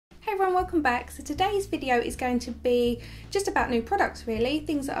Hey everyone, welcome back. So today's video is going to be just about new products really,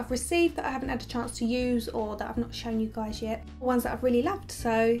 things that I've received that I haven't had a chance to use or that I've not shown you guys yet, ones that I've really loved,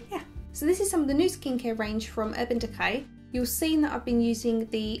 so yeah. So this is some of the new skincare range from Decay. You'll see that I've been using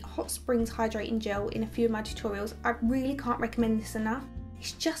the Hot Springs Hydrating Gel in a few of my tutorials. I really can't recommend this enough.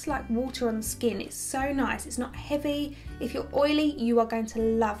 It's just like water on the skin, it's so nice, it's not heavy. If you're oily, you are going to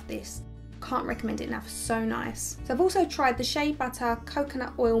love this. Can't recommend it enough, so nice. So I've also tried the Shea Butter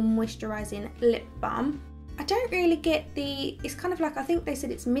Coconut Oil Moisturising Lip Balm. I don't really get it's kind of like, I think they said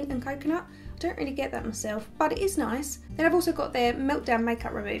it's mint and coconut. I don't really get that myself, but it is nice. Then I've also got their Meltdown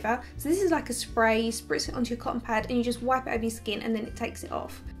Makeup Remover. So this is like a spray, you spritz it onto your cotton pad and you just wipe it over your skin and then it takes it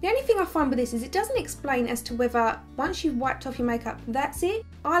off. The only thing I find with this is it doesn't explain as to whether once you've wiped off your makeup, that's it.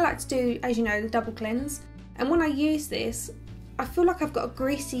 I like to do, as you know, the double cleanse. And when I use this, I feel like I've got a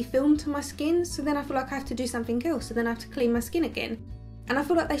greasy film to my skin, so then I feel like I have to do something else, so then I have to clean my skin again. And I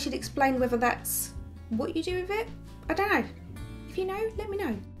feel like they should explain whether that's what you do with it. I don't know. If you know, let me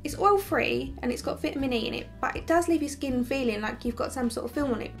know. It's oil free and it's got vitamin E in it, but it does leave your skin feeling like you've got some sort of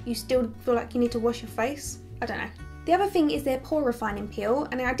film on it. You still feel like you need to wash your face. I don't know. The other thing is their pore refining peel,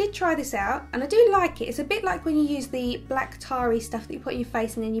 and I did try this out and I do like it. It's a bit like when you use the black tarry stuff that you put on your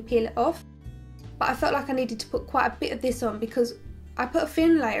face and then you peel it off. But I felt like I needed to put quite a bit of this on because I put a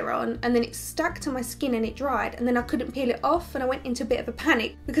thin layer on and then it stuck to my skin and it dried and then I couldn't peel it off and I went into a bit of a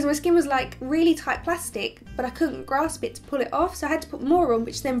panic because my skin was like really tight plastic but I couldn't grasp it to pull it off, so I had to put more on,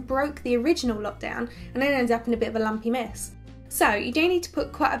 which then broke the original lockdown and then ended up in a bit of a lumpy mess. So you do need to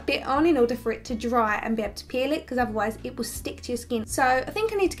put quite a bit on in order for it to dry and be able to peel it, because otherwise it will stick to your skin. So I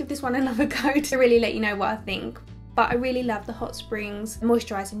think I need to give this one another go to really let you know what I think. But I really love the Hot Springs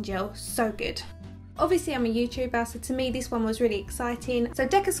Moisturising Gel, so good. Obviously I'm a YouTuber, so to me this one was really exciting. So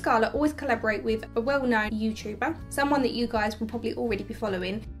Decca Scarlett always collaborate with a well-known YouTuber, someone that you guys will probably already be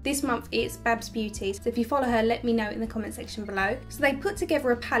following. This month it's Babs Beauty, so if you follow her, let me know in the comment section below. So they put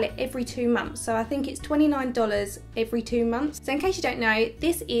together a palette every 2 months, so I think it's $29 every 2 months. So in case you don't know,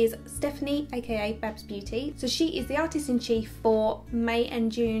 this is Stephanie, aka Babs Beauty. So she is the artist-in-chief for May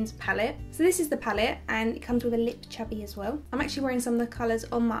and June's palette. So this is the palette and it comes with a lip chubby as well. I'm actually wearing some of the colours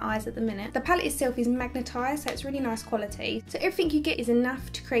on my eyes at the minute. The palette itself is magnetised, so it's really nice quality. So everything you get is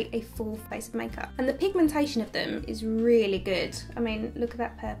enough to create a full face of makeup. And the pigmentation of them is really good. I mean, look at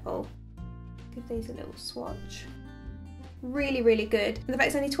that purple. Give these a little swatch. Really, really good. And the fact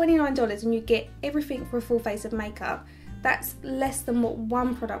it's only $29 and you get everything for a full face of makeup, that's less than what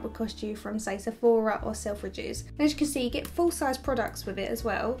one product would cost you from, say, Sephora or Selfridges. And as you can see, you get full-size products with it as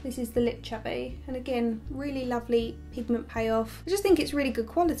well. This is the Lip Chubby, and again, really lovely pigment payoff. I just think it's really good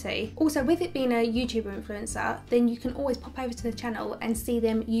quality. Also, with it being a YouTuber influencer, then you can always pop over to the channel and see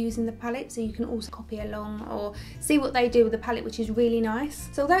them using the palette, so you can also copy along or see what they do with the palette, which is really nice.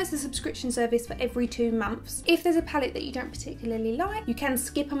 So although it's a subscription service for every 2 months, if there's a palette that you don't particularly like, you can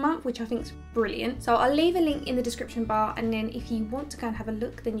skip a month, which I think is brilliant. So I'll leave a link in the description bar, and then if you want to go and have a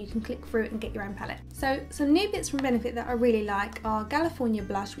look, then you can click through it and get your own palette. So some new bits from Benefit that I really like are Galifornia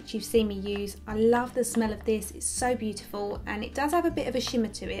blush, which you've seen me use. I love the smell of this, it's so beautiful and it does have a bit of a shimmer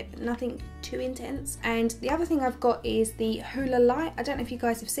to it, but nothing too intense. And the other thing I've got is the Hoola Lite. I don't know if you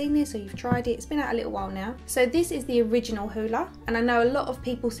guys have seen this or you've tried it, it's been out a little while now. So this is the original Hoola, and I know a lot of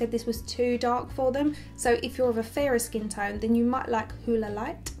people said this was too dark for them, so if you're of a fairer skin tone, then you might like Hoola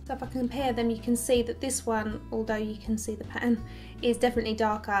Lite. So if I compare them, you can see that this one, although you can see the pattern, is definitely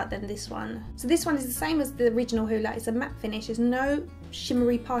darker than this one. So this one is the same as the original Hoola. It's a matte finish, there's no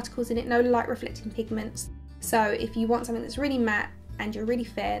shimmery particles in it, no light reflecting pigments. So if you want something that's really matte and you're really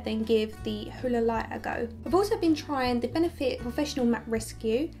fair, then give the Hoola Lite a go. I've also been trying the Benefit Professional Matte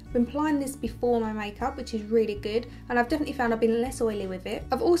Rescue. I've been applying this before my makeup, which is really good, and I've definitely found I've been less oily with it.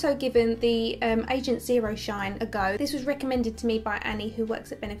 I've also given the Agent Zero Shine a go. This was recommended to me by Annie, who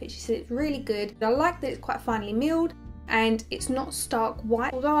works at Benefit. She said it's really good. I like that it's quite finely milled and it's not stark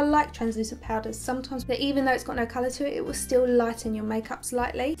white. Although I like translucent powders sometimes, but even though it's got no colour to it, it will still lighten your makeup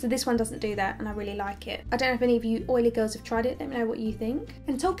slightly. So this one doesn't do that and I really like it. I don't know if any of you oily girls have tried it, let me know what you think.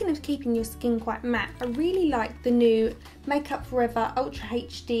 And talking of keeping your skin quite matte, I really like the new Makeup Forever Ultra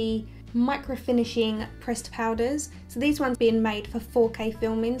HD micro finishing pressed powders. So these ones being made for 4K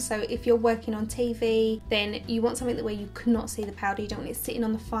filming, so if you're working on TV, then you want something where you cannot see the powder, you don't want it sitting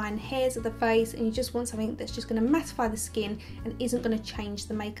on the fine hairs of the face, and you just want something that's just going to mattify the skin and isn't going to change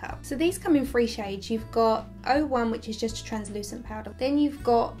the makeup. So these come in 3 shades. You've got 01, which is just a translucent powder, then you've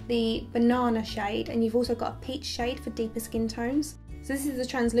got the banana shade, and you've also got a peach shade for deeper skin tones. So this is the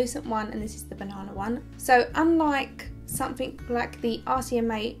translucent one and this is the banana one. So unlike something like the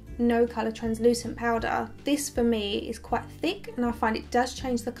RCMA No Colour Translucent Powder, this for me is quite thick and I find it does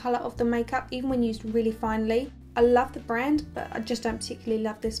change the colour of the makeup even when used really finely. I love the brand, but I just don't particularly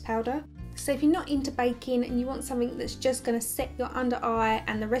love this powder. So if you're not into baking and you want something that's just going to set your under eye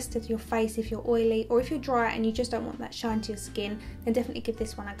and the rest of your face if you're oily, or if you're dry and you just don't want that shine to your skin, then definitely give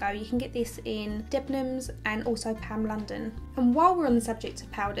this one a go. You can get this in Debenhams and also Pam London. And while we're on the subject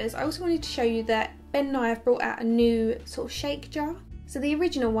of powders, I also wanted to show you that Ben and I have brought out a new sort of shake jar. So the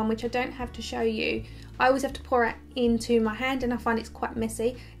original one, which I don't have to show you, I always have to pour it into my hand and I find it's quite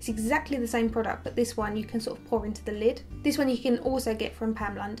messy. It's exactly the same product, but this one you can sort of pour into the lid. This one you can also get from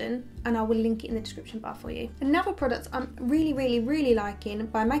Pam London, and I will link it in the description bar for you. Another product I'm really liking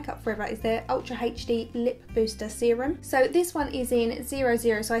by Makeup Forever is their Ultra HD Lip Booster Serum. So this one is in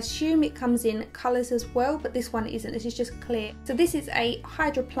 00, so I assume it comes in colours as well, but this one isn't, this is just clear. So this is a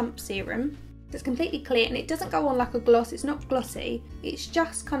Hydra Plump Serum. It's completely clear and it doesn't go on like a gloss, it's not glossy, it's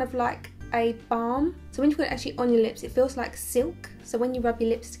just kind of like a balm. So when you put it actually on your lips, it feels like silk. So when you rub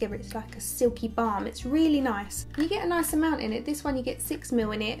your lips together, it's like a silky balm. It's really nice. You get a nice amount in it. This one you get 6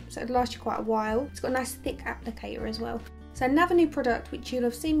 ml in it, so it'll last you quite a while. It's got a nice thick applicator as well. So another new product which you'll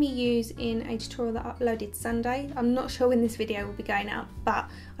have seen me use in a tutorial that I uploaded Sunday. I'm not sure when this video will be going out, but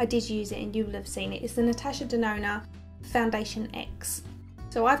I did use it and you will have seen it. It's the Natasha Denona Foundation X.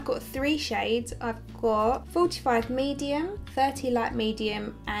 So I've got 3 shades. I've got 45 medium, 30 light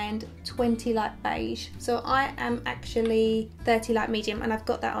medium and 20 light beige. So I am actually 30 light medium and I've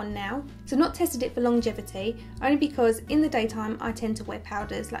got that on now. So I've not tested it for longevity, only because in the daytime I tend to wear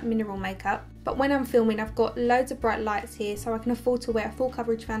powders like mineral makeup. But when I'm filming, I've got loads of bright lights here, so I can afford to wear a full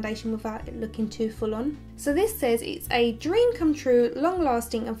coverage foundation without it looking too full on. So this says it's a dream come true, long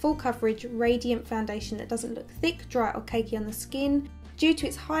lasting and full coverage radiant foundation that doesn't look thick, dry or cakey on the skin. Due to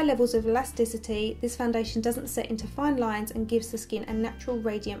its high levels of elasticity, this foundation doesn't set into fine lines and gives the skin a natural,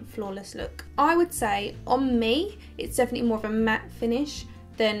 radiant, flawless look. I would say, on me, it's definitely more of a matte finish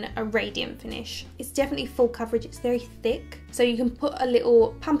than a radiant finish. It's definitely full coverage, it's very thick, so you can put a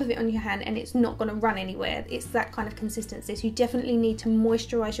little pump of it on your hand and it's not going to run anywhere. It's that kind of consistency, so you definitely need to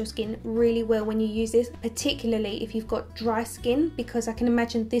moisturise your skin really well when you use this, particularly if you've got dry skin, because I can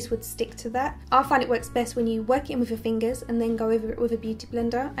imagine this would stick to that. I find it works best when you work it in with your fingers and then go over it with a beauty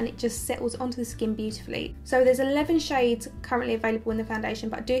blender and it just settles onto the skin beautifully. So there's 11 shades currently available in the foundation,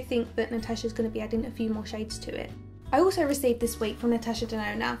 but I do think that Natasha's going to be adding a few more shades to it. I also received this week from Natasha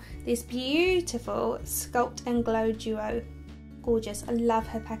Denona this beautiful Sculpt and Glow Duo. Gorgeous, I love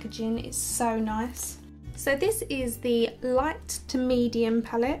her packaging, it's so nice. So this is the light to medium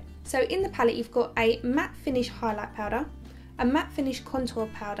palette. So in the palette you've got a matte finish highlight powder, a matte finish contour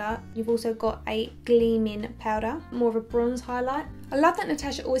powder, you've also got a gleaming powder, more of a bronze highlight. I love that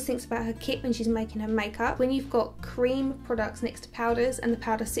Natasha always thinks about her kit when she's making her makeup. When you've got cream products next to powders and the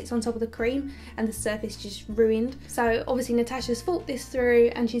powder sits on top of the cream and the surface is just ruined. So obviously Natasha's thought this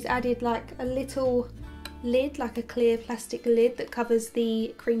through and she's added like a little lid, like a clear plastic lid that covers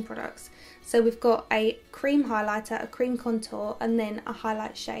the cream products. So we've got a cream highlighter, a cream contour and then a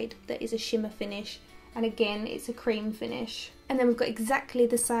highlight shade that is a shimmer finish. And again, it's a cream finish. And then we've got exactly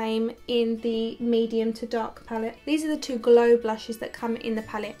the same in the medium to dark palette. These are the 2 glow blushes that come in the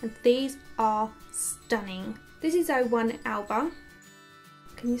palette and these are stunning. This is 01 Alba.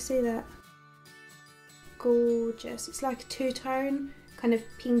 Can you see that? Gorgeous. It's like a 2-tone, kind of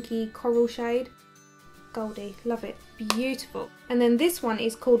pinky coral shade. Goldie, love it, beautiful. And then this one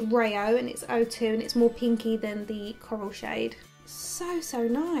is called Rayo and it's 02 and it's more pinky than the coral shade. So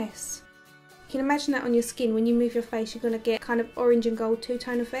nice. You can imagine that on your skin. When you move your face, you're going to get kind of orange and gold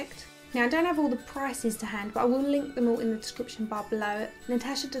 2-tone effect. Now I don't have all the prices to hand, but I will link them all in the description bar below.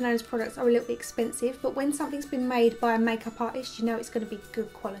 Natasha Denona's products are a little bit expensive, but when something's been made by a makeup artist, you know it's going to be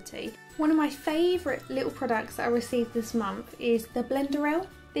good quality. One of my favourite little products that I received this month is the Blenderelle.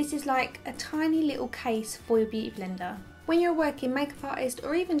 This is like a tiny little case for your beauty blender. When you're a working makeup artist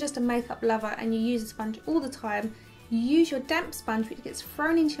or even just a makeup lover and you use a sponge all the time, you use your damp sponge which gets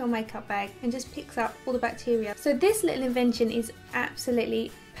thrown into your makeup bag and just picks up all the bacteria. So this little invention is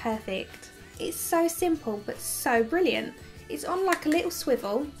absolutely perfect. It's so simple but so brilliant. It's on like a little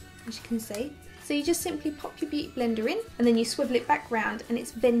swivel, as you can see. So you just simply pop your beauty blender in and then you swivel it back round and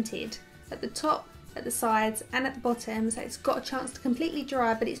it's vented at the top, at the sides and at the bottom, so it's got a chance to completely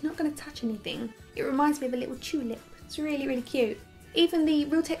dry but it's not going to touch anything. It reminds me of a little tulip. It's really cute. Even the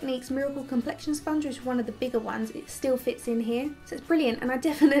Real Techniques Miracle Complexion Sponge, which is one of the bigger ones, it still fits in here. So it's brilliant and I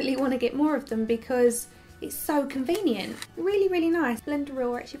definitely want to get more of them because it's so convenient. Really nice.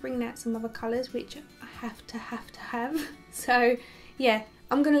 Blenderelle are actually bringing out some other colours which I have to have. So yeah,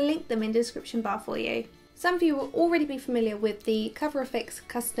 I'm going to link them in the description bar for you. Some of you will already be familiar with the Cover FX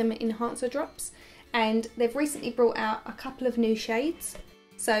Custom Enhancer Drops, and they've recently brought out a couple of new shades.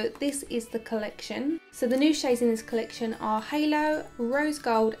 So this is the collection. So the new shades in this collection are Halo, Rose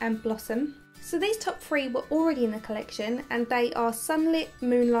Gold and Blossom. So these top three were already in the collection, and they are Sunlit,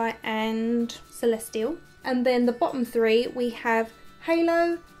 Moonlight and Celestial. And then the bottom three we have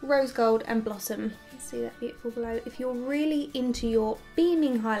Halo, Rose Gold and Blossom. Let's see that beautiful glow. If you're really into your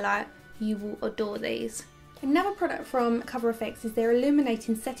beaming highlight, you will adore these. Another product from Cover FX is their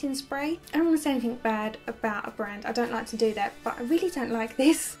Illuminating Setting Spray. I don't want to say anything bad about a brand, I don't like to do that, but I really don't like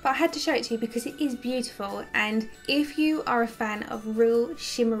this. But I had to show it to you because it is beautiful, and if you are a fan of real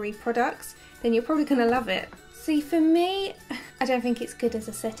shimmery products, then you're probably going to love it. See, for me, I don't think it's good as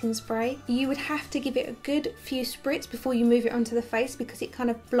a setting spray. You would have to give it a good few spritz before you move it onto the face, because it kind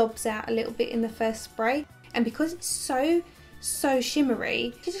of blobs out a little bit in the first spray. And because it's so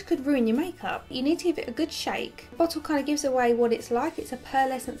shimmery, it just could ruin your makeup. You need to give it a good shake. The bottle kind of gives away what it's like. It's a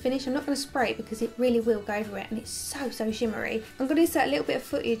pearlescent finish. I'm not going to spray it because it really will go over it, and it's so shimmery. I'm going to insert a little bit of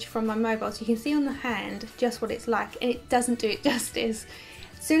footage from my mobile so you can see on the hand just what it's like, and it doesn't do it justice.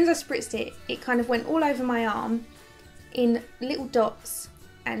 As soon as I spritzed it, it kind of went all over my arm in little dots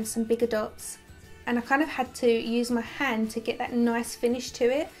and some bigger dots, and I kind of had to use my hand to get that nice finish to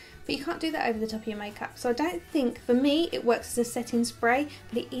it. But you can't do that over the top of your makeup. So I don't think, for me, it works as a setting spray,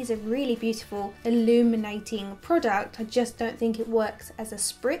 but it is a really beautiful illuminating product. I just don't think it works as a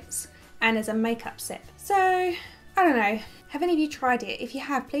spritz and as a makeup set. So, I don't know. Have any of you tried it? If you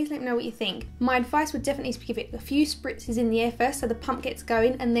have, please let me know what you think. My advice would definitely be to give it a few spritzes in the air first so the pump gets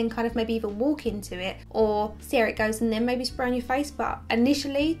going, and then kind of maybe even walk into it or see how it goes and then maybe spray on your face. But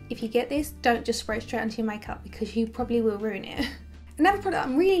initially, if you get this, don't just spray it straight onto your makeup because you probably will ruin it. Another product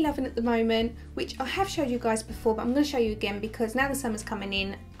I'm really loving at the moment, which I have showed you guys before, but I'm going to show you again because now the summer's coming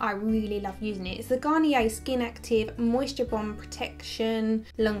in, I really love using it. It's the Garnier Skin Active Moisture Bomb Protection,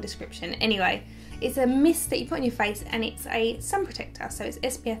 long description. Anyway, it's a mist that you put on your face, and it's a sun protector, so it's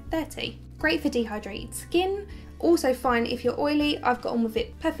SPF 30. Great for dehydrated skin. Also fine if you're oily. I've got on with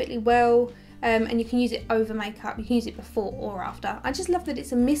it perfectly well. And you can use it over makeup, you can use it before or after. I just love that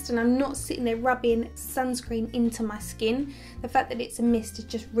it's a mist and I'm not sitting there rubbing sunscreen into my skin. The fact that it's a mist is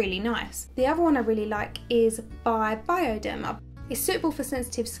just really nice. The other one I really like is by Bioderma. It's suitable for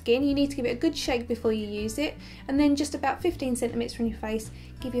sensitive skin. You need to give it a good shake before you use it, and then just about 15 centimetres from your face,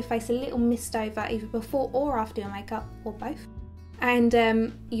 give your face a little mist over either before or after your makeup, or both,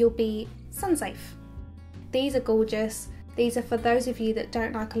 and you'll be sun safe. These are gorgeous. These are for those of you that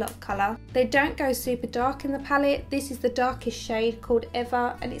don't like a lot of colour. They don't go super dark in the palette. This is the darkest shade called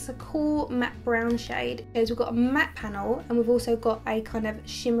Ever, and it's a cool matte brown shade. So we've got a matte panel, and we've also got a kind of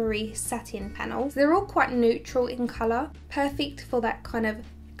shimmery satin panel. So they're all quite neutral in colour, perfect for that kind of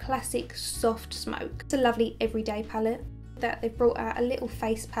classic soft smoke. It's a lovely everyday palette. That they've brought out a little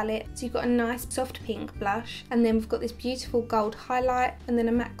face palette, so you've got a nice soft pink blush, and then we've got this beautiful gold highlight, and then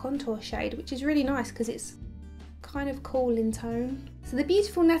a matte contour shade, which is really nice because it's kind of cool in tone. So the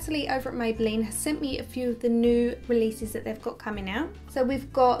beautiful Natalie over at Maybelline has sent me a few of the new releases that they've got coming out. So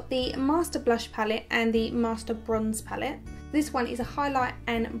we've got the Master Blush palette and the Master Bronze palette. This one is a highlight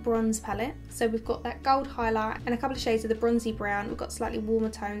and bronze palette. So we've got that gold highlight and a couple of shades of the bronzy brown. We've got slightly warmer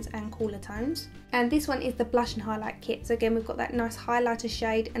tones and cooler tones. And this one is the blush and highlight kit. So again, we've got that nice highlighter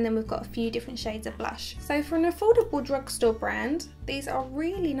shade, and then we've got a few different shades of blush. So for an affordable drugstore brand, these are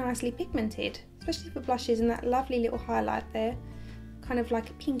really nicely pigmented, especially for blushes, and that lovely little highlight there, kind of like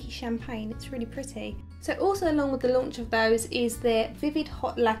a pinky champagne. It's really pretty. So also along with the launch of those is their Vivid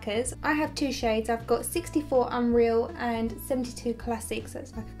Hot Lacquers. I have two shades. I've got 64 Unreal and 72 Classic, so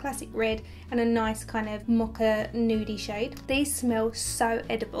it's like a classic red and a nice kind of mocha nudie shade. These smell so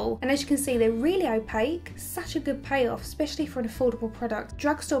edible, and as you can see, they're really opaque. Such a good payoff, especially for an affordable product.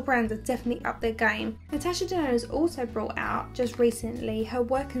 Drugstore brands are definitely up their game. Natasha Denona's also brought out just recently her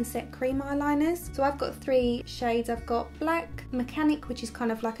Work and Set cream eyeliners. So I've got three shades. I've got Black, Mechanic, which is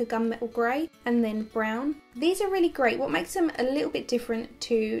kind of like a gunmetal grey, and then Brown. These are really great. What makes them a little bit different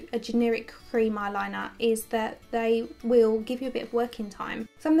to a generic cream eyeliner is that they will give you a bit of working time.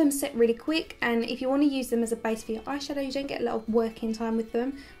 Some of them set really quick, and if you want to use them as a base for your eyeshadow, you don't get a lot of working time with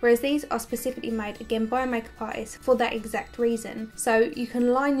them, whereas these are specifically made again by a makeup artist for that exact reason. So you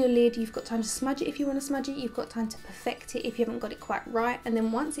can line your lid, you've got time to smudge it if you want to smudge it, you've got time to perfect it if you haven't got it quite right, and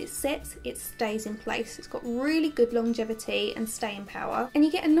then once it sets, it stays in place. It's got really good longevity and staying power, and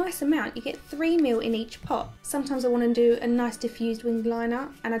you get a nice amount. You get 3 ml in each pot. Sometimes I want to do a nice diffused winged liner,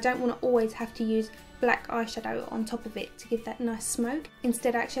 and I don't want to always have to use black eyeshadow on top of it to give that nice smoke.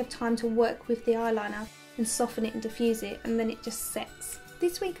 Instead, I actually have time to work with the eyeliner and soften it and diffuse it, and then it just sets.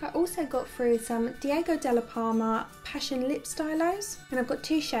 This week I also got through some Diego Della Palma Passion Lip Stylos, and I've got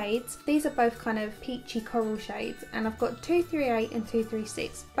 2 shades. These are both kind of peachy coral shades, and I've got 238 and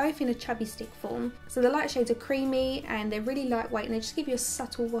 236, both in a chubby stick form. So the light shades are creamy and they're really lightweight and they just give you a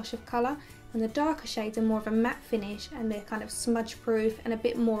subtle wash of colour, and the darker shades are more of a matte finish and they're kind of smudge proof and a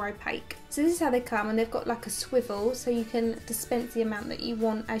bit more opaque. So this is how they come, and they've got like a swivel so you can dispense the amount that you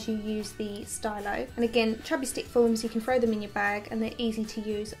want as you use the stylo. And again, chubby stick forms, you can throw them in your bag and they're easy to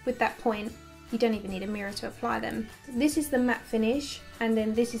use. With that point, you don't even need a mirror to apply them. This is the matte finish, and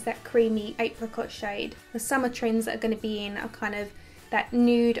then this is that creamy apricot shade. The summer trends that are going to be in are kind of that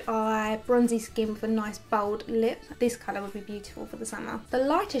nude eye, bronzy skin with a nice bold lip. This colour would be beautiful for the summer. The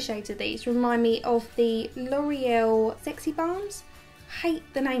lighter shades of these remind me of the L'Oreal Sexy Balms. Hate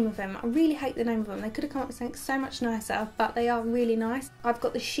the name of them. I really hate the name of them. They could have come up with something so much nicer, but they are really nice. I've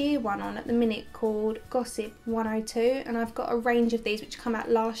got the sheer one on at the minute called Gossip 102, and I've got a range of these which come out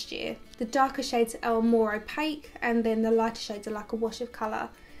last year. The darker shades are more opaque, and then the lighter shades are like a wash of colour.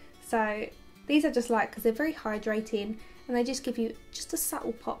 So these are just like, because they're very hydrating and they just give you just a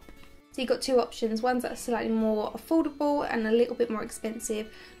subtle pop. So you've got 2 options, ones that are slightly more affordable and a little bit more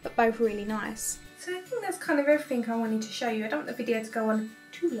expensive, but both really nice. So I think that's kind of everything I wanted to show you. I don't want the video to go on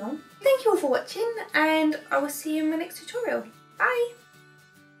too long. Thank you all for watching, and I will see you in my next tutorial. Bye!